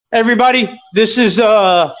Everybody, this is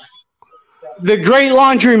the Great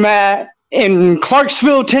Laundromat in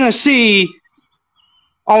Clarksville, Tennessee,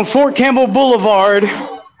 on Fort Campbell Boulevard.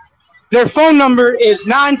 Their phone number is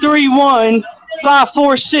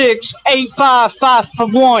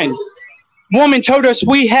 931-546-8551. Woman told us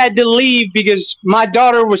we had to leave because my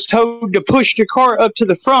daughter was told to push the car up to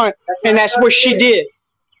the front, and that's what she did.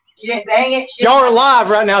 She didn't bang it. Y'all are live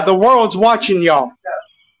right now. The world's watching y'all.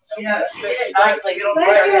 You know, nicely.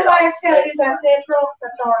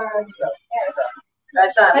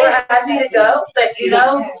 That's not. We're happy to go, but you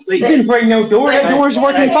know. You didn't break no door. That door's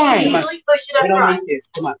working fine. Usually push it up front.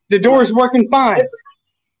 Come on. The door's working fine.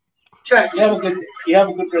 Trust me. You have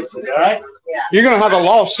a good rest of it, all right? Yeah. You're gonna have a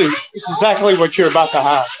lawsuit. It's exactly what you're about to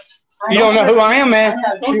have. You don't know who I am, man.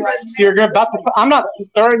 You're about to. I'm not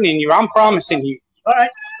threatening you. I'm promising you. All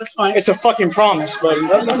right, that's fine. It's a fucking promise, buddy.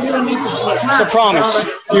 It's a promise.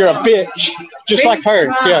 You're a bitch, just like her.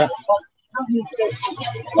 Yeah,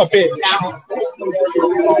 a bitch.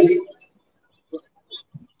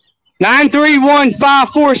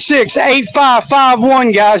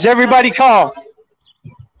 931-546-8551, guys. Everybody call.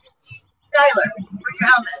 Tyler, where's your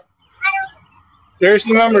helmet? There's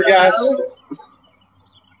the number, guys.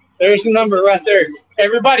 There's the number right there.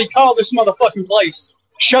 Everybody call this motherfucking place.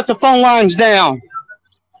 Shut the phone lines down.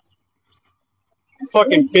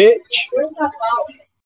 Fucking bitch.